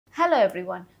Hello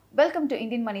everyone, welcome to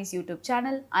Indian Money's YouTube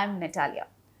channel. I'm Natalia.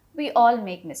 We all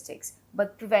make mistakes,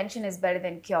 but prevention is better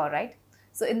than cure, right?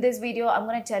 So in this video, I'm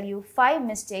going to tell you 5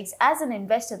 mistakes as an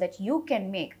investor that you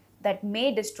can make that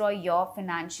may destroy your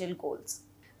financial goals.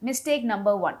 Mistake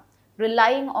number 1,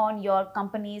 relying on your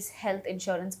company's health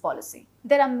insurance policy.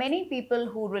 There are many people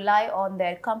who rely on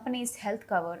their company's health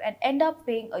cover and end up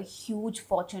paying a huge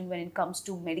fortune when it comes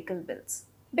to medical bills.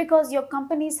 Because your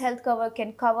company's health cover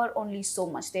can cover only so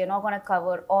much. They are not going to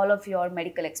cover all of your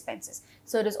medical expenses.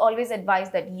 So it is always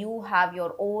advised that you have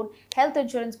your own health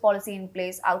insurance policy in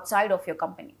place outside of your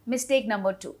company. Mistake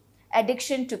number 2,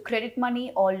 addiction to credit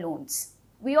money or loans.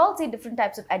 We all see different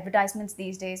types of advertisements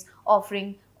these days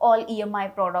offering all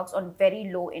EMI products on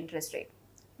very low interest rate.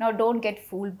 Now don't get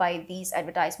fooled by these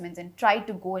advertisements and try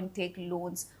to go and take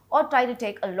loans or try to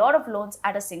take a lot of loans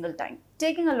at a single time.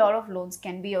 Taking a lot of loans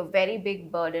can be a very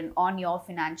big burden on your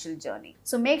financial journey.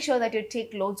 So make sure that you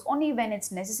take loans only when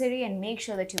it's necessary and make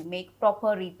sure that you make proper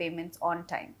repayments on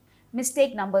time.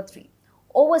 Mistake number 3,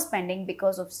 overspending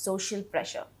because of social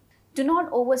pressure. Do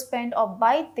not overspend or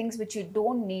buy things which you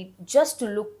don't need just to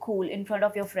look cool in front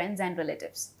of your friends and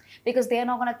relatives, because they are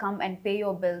not going to come and pay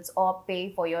your bills or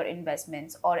pay for your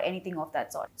investments or anything of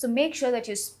that sort. So make sure that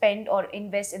you spend or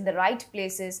invest in the right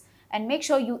places and make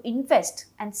sure you invest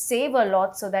and save a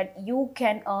lot so that you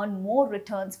can earn more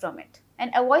returns from it. And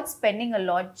avoid spending a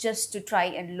lot just to try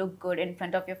and look good in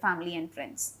front of your family and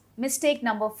friends. Mistake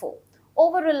number 4,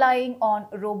 over-relying on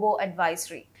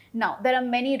robo-advisory. Now, there are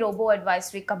many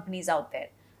robo-advisory companies out there.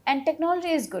 And technology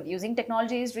is good. Using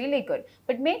technology is really good.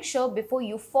 But make sure before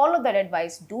you follow that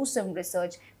advice, do some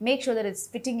research. Make sure that it's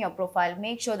fitting your profile.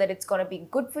 Make sure that it's going to be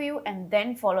good for you and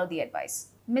then follow the advice.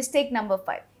 Mistake number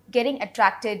 5, getting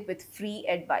attracted with free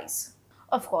advice.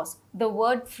 Of course, the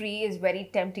word free is very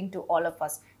tempting to all of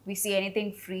us. We see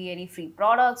anything free, any free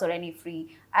products or any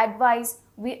free advice,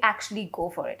 we actually go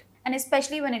for it. And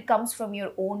especially when it comes from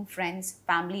your own friends,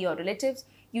 family or relatives,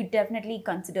 you definitely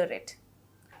consider it.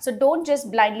 So don't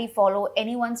just blindly follow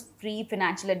anyone's free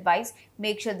financial advice.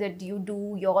 Make sure that you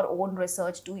do your own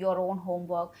research, do your own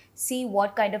homework, see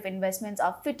what kind of investments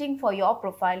are fitting for your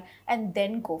profile and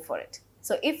then go for it.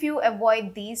 So if you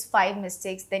avoid these 5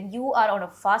 mistakes, then you are on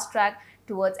a fast track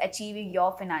towards achieving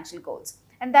your financial goals.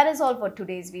 And that is all for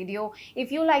today's video.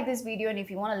 If you like this video and if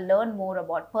you want to learn more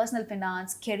about personal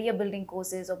finance, career building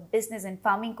courses or business and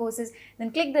farming courses,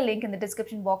 then click the link in the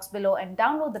description box below and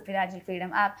download the Financial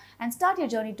Freedom app and start your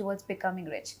journey towards becoming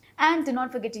rich. And do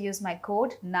not forget to use my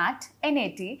code NAT.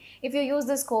 If you use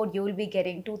this code, you will be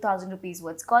getting 2,000 rupees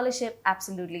worth scholarship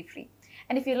absolutely free.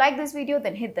 And if you like this video,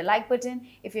 then hit the like button.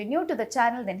 If you're new to the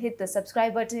channel, then hit the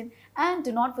subscribe button. And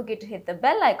do not forget to hit the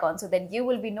bell icon so that you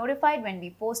will be notified when we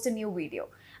post a new video.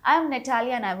 I am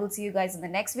Natalia and I will see you guys in the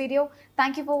next video.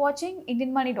 Thank you for watching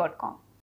IndianMoney.com.